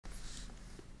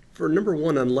for number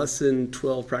 1 on lesson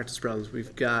 12 practice problems,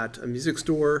 we've got a music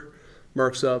store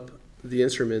marks up the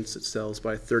instruments it sells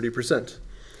by 30%.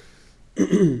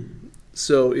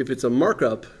 So if it's a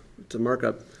markup,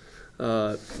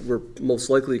 we're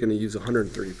most likely going to use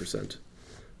 130%.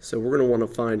 So we're going to want to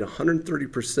find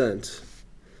 130%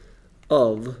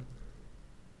 of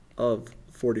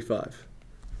 45. I'm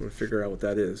going to figure out what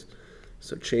that is.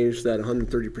 So change that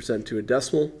 130% to a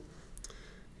decimal.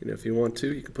 You know, if you want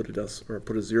to, you can put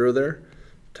a 0 there,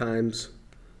 times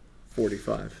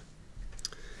 45.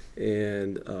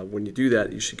 And when you do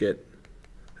that, you should get,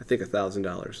 I think,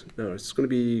 $1,000. No, it's going to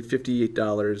be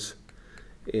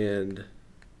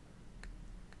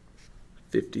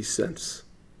 $58.50.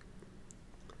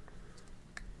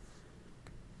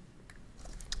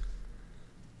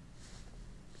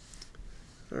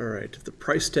 All right, if the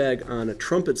price tag on a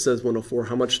trumpet says 104,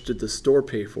 how much did the store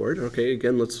pay for it? Okay,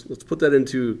 again, let's put that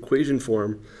into equation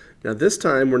form. Now this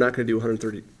time we're not going to do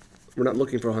 130. We're not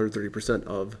looking for 130%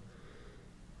 of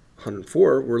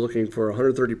 104. We're looking for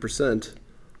 130%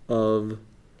 of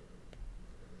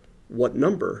what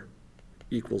number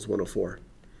equals 104.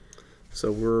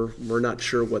 So we're not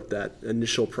sure what that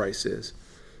initial price is.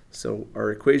 So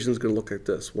our equation is going to look like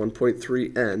this: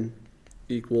 1.3n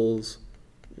equals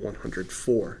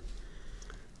 104.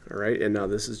 All right, and now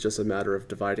this is just a matter of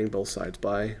dividing both sides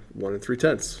by 1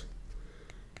 3/10.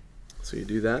 So you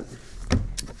do that,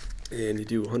 and you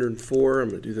do 104. I'm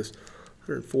going to do this: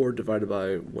 104 divided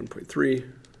by 1.3,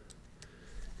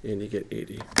 and you get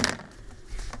 80.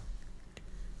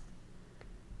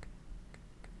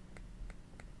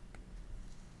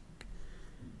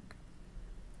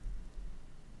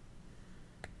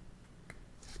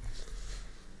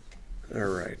 All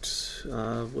right,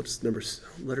 what's number,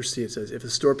 letter C? It says, if a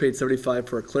store paid $75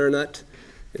 for a clarinet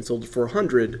and sold it for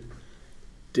 $100,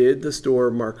 did the store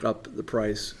mark up the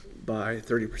price by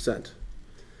 30%?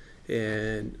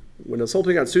 And when I was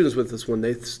helping out students with this one,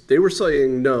 they were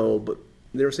saying no, but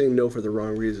they were saying no for the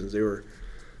wrong reasons. They were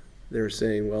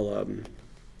saying, well,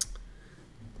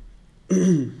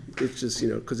 it's just, you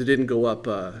know, because it didn't go up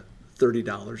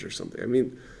 $30 or something. I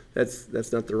mean,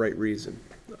 that's not the right reason.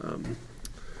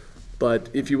 But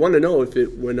if you want to know if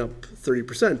it went up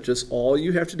 30%, just all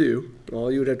you would have to do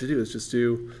is just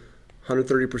do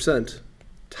 130%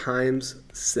 times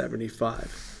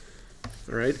 75.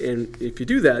 All right, and if you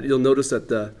do that, you'll notice that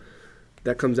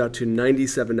that comes out to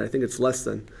 97. I think it's less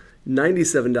than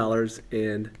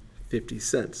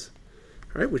 $97.50.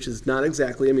 All right, which is not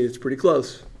exactly. I mean, it's pretty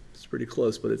close. It's pretty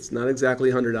close, but it's not exactly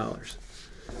 $100. All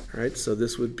right, so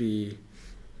this would be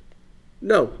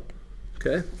no.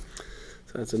 Okay.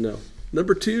 So that's a no.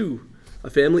 Number 2, a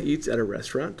family eats at a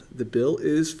restaurant. The bill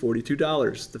is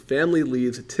 $42. The family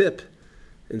leaves a tip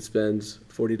and spends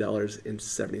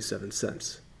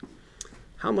 $40.77.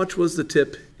 How much was the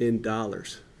tip in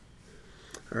dollars?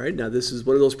 All right, now this is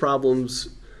one of those problems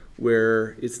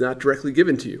where it's not directly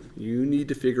given to you. You need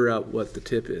to figure out what the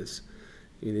tip is.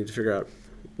 You need to figure out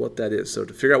what that is. So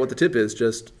to figure out what the tip is,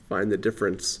 just find the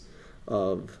difference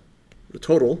of the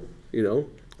total, you know,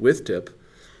 with tip,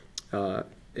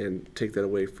 and take that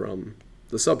away from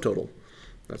the subtotal.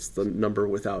 That's the number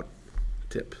without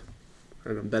tip.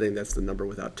 And I'm betting that's the number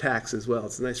without tax as well.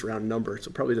 It's a nice round number, so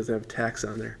it probably doesn't have tax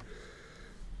on there.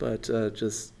 But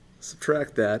just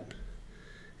subtract that,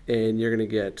 and you're going to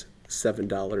get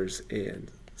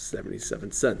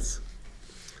 $7.77. So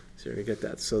you're going to get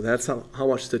that. So that's how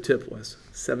much the tip was,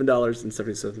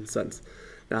 $7.77.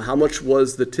 Now, how much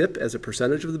was the tip as a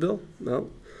percentage of the bill? Well,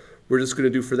 we're just going to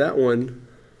do for that one,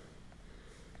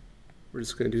 we're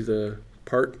just going to do the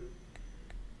part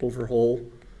over whole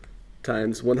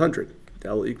times 100.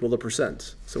 That will equal the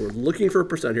percent. So we're looking for a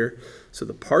percent here. So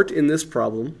the part in this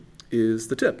problem is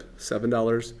the tip,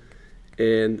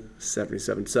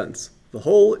 $7.77. The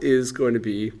whole is going to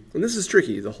be, and this is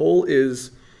tricky, the whole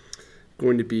is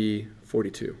going to be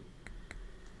 42.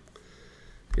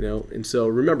 You know, and so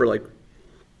remember, like,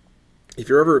 if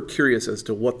you're ever curious as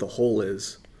to what the whole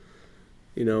is,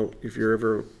 you know, if you're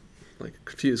ever like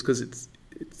confused, because it's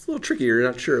a little tricky, you're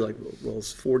not sure, like, well,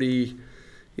 it's 40,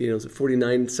 you know, is it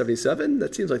 49.77?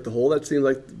 That seems like the whole. That seems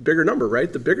like the bigger number,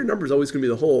 right? The bigger number is always going to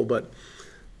be the whole, but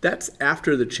that's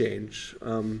after the change.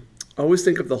 Always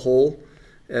think of the whole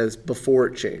as before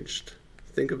it changed.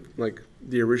 Think of like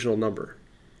the original number.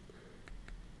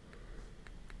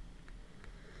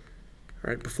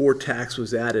 All right, before tax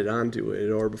was added onto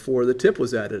it, or before the tip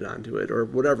was added onto it, or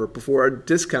whatever, before a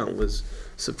discount was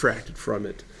subtracted from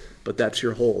it. But that's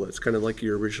your whole. It's kind of like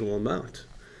your original amount.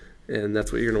 And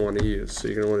that's what you're going to want to use. So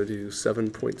you're going to want to do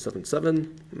 7.77. I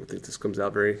don't think this comes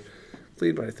out very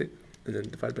clean, but I think, and then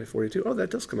divide by 42. Oh, that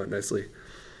does come out nicely.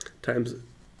 times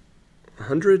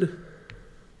 100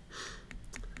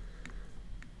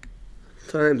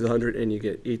 times 100, and you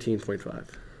get 18.5.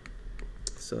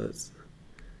 So that's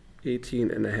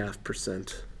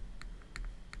 18.5%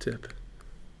 tip,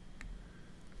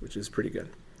 which is pretty good.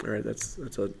 All right, that's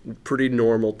a pretty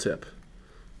normal tip.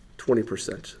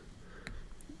 20%.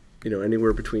 You know,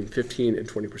 anywhere between 15 and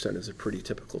 20% is a pretty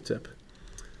typical tip.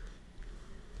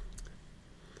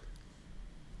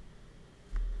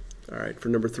 All right, for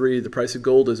number 3, the price of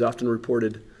gold is often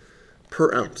reported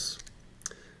per ounce.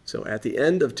 So at the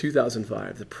end of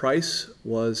 2005, the price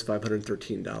was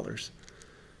 $513.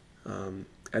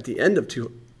 At the end of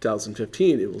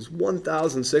 2015, it was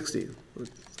 $1,060.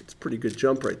 It's a pretty good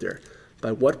jump right there.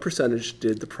 By what percentage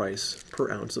did the price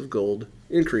per ounce of gold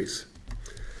increase?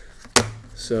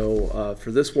 So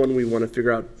for this one, we want to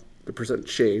figure out the percent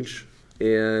change.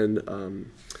 And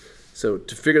so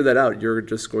to figure that out, you're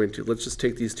just going to, let's just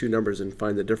take these two numbers and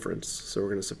find the difference. So we're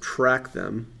going to subtract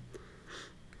them.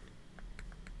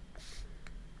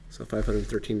 So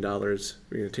 $513,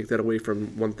 we're going to take that away from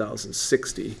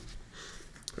 $1,060.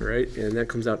 All right, and that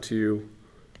comes out to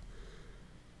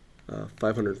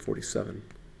 $547.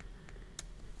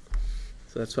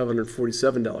 So that's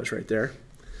 $547 right there.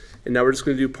 And now we're just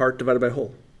going to do part divided by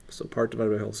whole. So part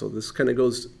divided by whole. So this kind of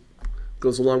goes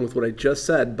along with what I just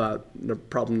said about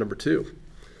problem number 2.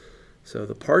 So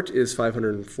the part is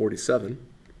 547.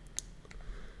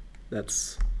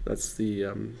 That's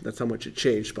how much it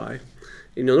changed by.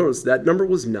 And you'll notice that number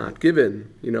was not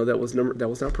given. You know, that was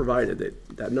not provided.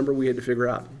 That number we had to figure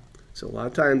out. So a lot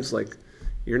of times, like,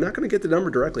 you're not going to get the number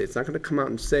directly. It's not going to come out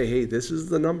and say, hey, this is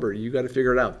the number. You got to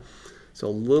figure it out. So a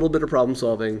little bit of problem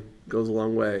solving goes a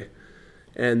long way.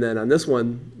 And then on this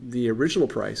one, the original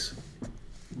price,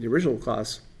 the original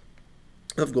cost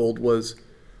of gold was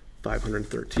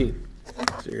 $513.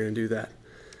 So you're going to do that.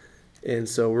 And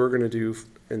so we're going to do,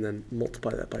 and then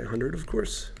multiply that by 100, of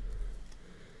course.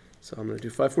 So I'm going to do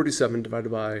 547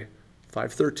 divided by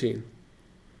 513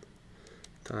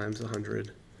 times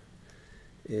 100.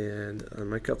 And on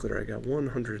my calculator, I got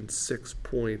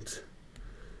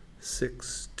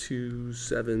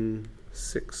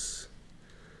 106.6276.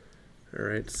 All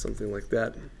right, something like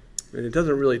that. And it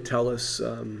doesn't really tell us,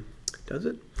 does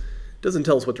it? It doesn't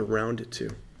tell us what to round it to.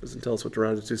 It doesn't tell us what to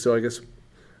round it to. So I guess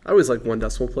I always like 1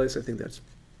 decimal place. I think that's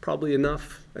probably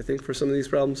enough, I think, for some of these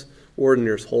problems. Or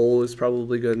nearest whole is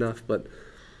probably good enough, but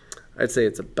I'd say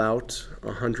it's about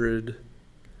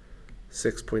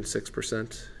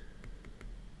 106.6%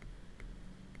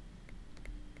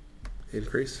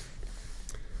 increase.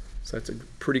 So that's a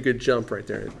pretty good jump right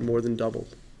there, more than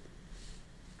doubled.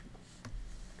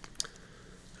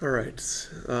 All right,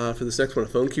 for this next one, a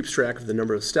phone keeps track of the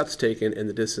number of steps taken and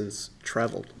the distance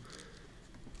traveled.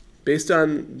 Based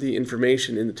on the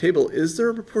information in the table, is there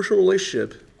a proportional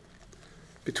relationship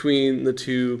between the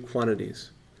two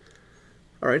quantities?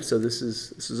 All right, so this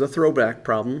is a throwback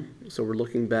problem. So we're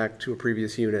looking back to a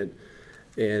previous unit,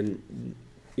 and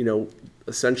you know,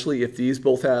 essentially, if these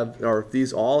both have, or if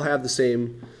these all have the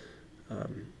same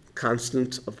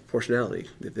constant of proportionality,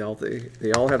 if they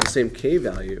all have the same k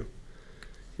value,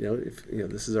 you know, if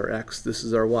this is our x, this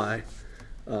is our y,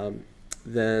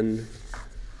 then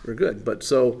we're good. But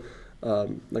so,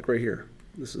 like right here,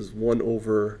 this is 1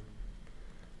 over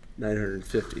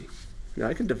 950. Now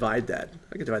I can divide that.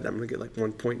 I'm going to get like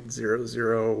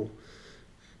 1.00,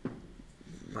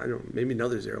 I don't know, maybe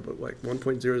another 0, but like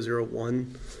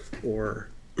 1.001, or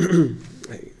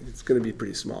it's going to be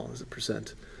pretty small as a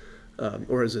percent,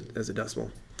 or as a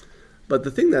decimal. But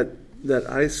the thing that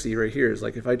I see right here is,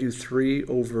 like, if I do 3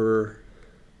 over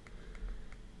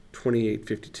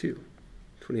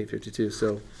 2852.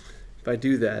 So if I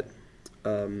do that,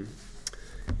 and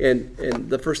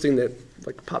the first thing that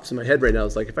like pops in my head right now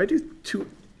is, like, if I do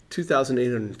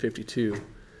 2,852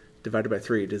 divided by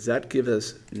 3, does that give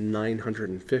us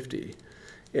 950?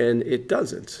 And it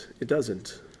doesn't. It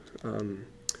doesn't. So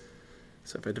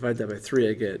if I divide that by 3,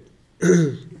 I get,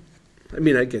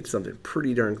 I get something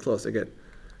pretty darn close. I get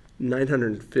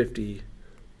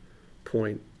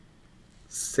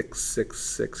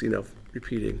 950.666,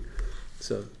 repeating.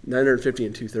 So 950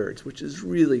 and 2/3, which is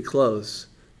really close,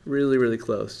 really, really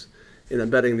close. And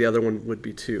I'm betting the other one would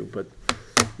be 2, but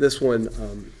this one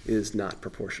is not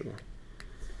proportional.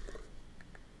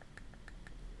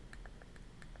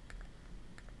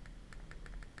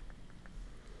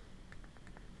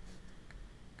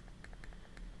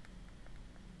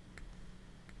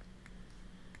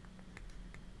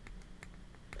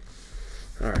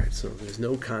 All right, so there's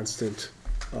no constant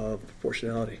of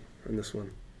proportionality on this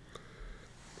one.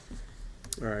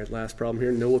 All right, last problem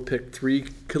here. Noah picked 3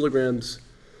 kilograms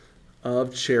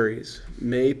of cherries.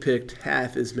 May picked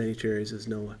half as many cherries as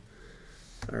Noah.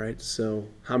 All right, so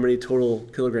how many total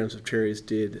kilograms of cherries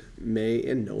did May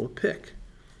and Noah pick?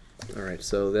 All right,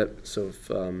 so if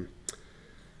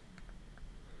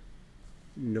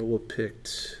Noah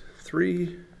picked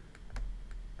 3,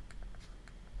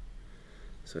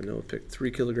 so Noah picked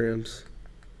 3 kilograms,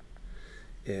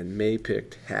 and May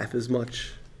picked half as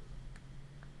much.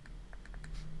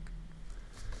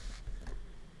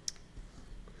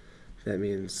 That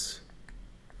means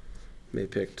May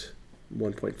picked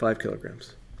 1.5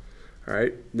 kilograms. All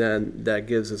right, then that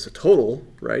gives us a total,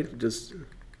 right? Just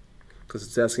because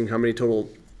it's asking how many total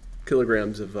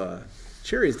kilograms of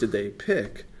cherries did they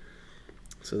pick.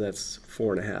 So that's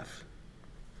 4.5.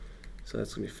 So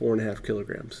that's going to be 4.5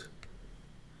 kilograms.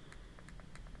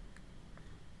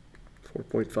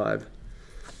 4.5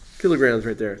 kilograms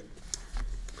right there.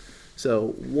 So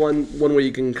one way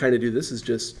you can kind of do this is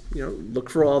just look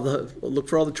for all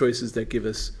the choices that give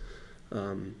us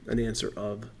an answer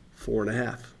of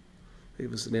 4.5.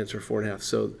 Give us an answer of 4.5.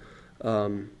 So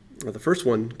the first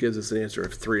one gives us an answer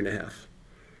of 3.5.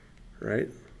 Right?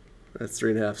 That's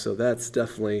 3.5. So that's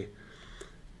definitely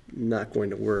not going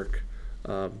to work.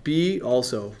 B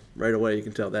also right away you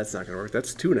can tell that's not going to work.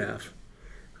 That's 2.5.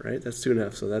 Right? That's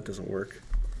 2.5. So that doesn't work.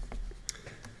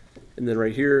 And then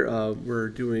right here, we're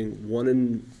doing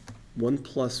 1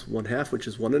 plus 1/2, which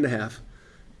is 1.5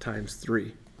 times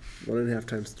 3. 1.5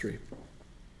 times 3.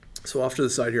 So off to the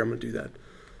side here, I'm going to do that.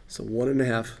 So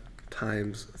 1.5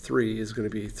 times 3 is going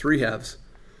to be 3/2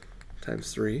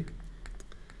 times 3,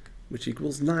 which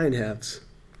equals 9/2.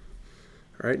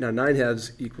 All right, now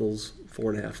 9/2 equals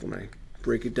 4.5 when I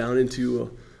break it down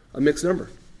into a mixed number.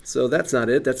 So that's not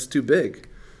it. That's too big.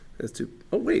 That's too.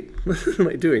 Oh wait, what am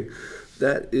I doing?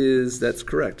 That's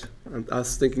correct. I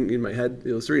was thinking in my head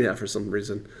it was 3.5 for some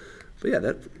reason, but yeah,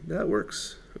 that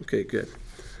works. Okay, good.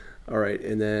 All right,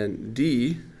 and then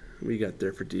D, we got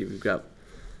there for D. We've got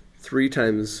 3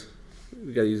 times.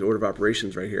 We got to use order of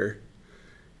operations right here,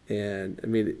 and I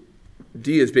mean,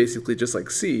 D is basically just like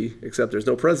C, except there's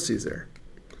no parentheses there.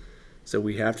 So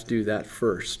we have to do that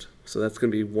first. So that's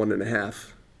going to be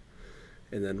 1.5,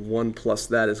 and then 1 plus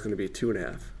that is going to be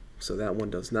 2.5. So that one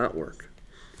does not work.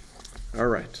 All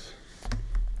right,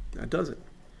 that does it.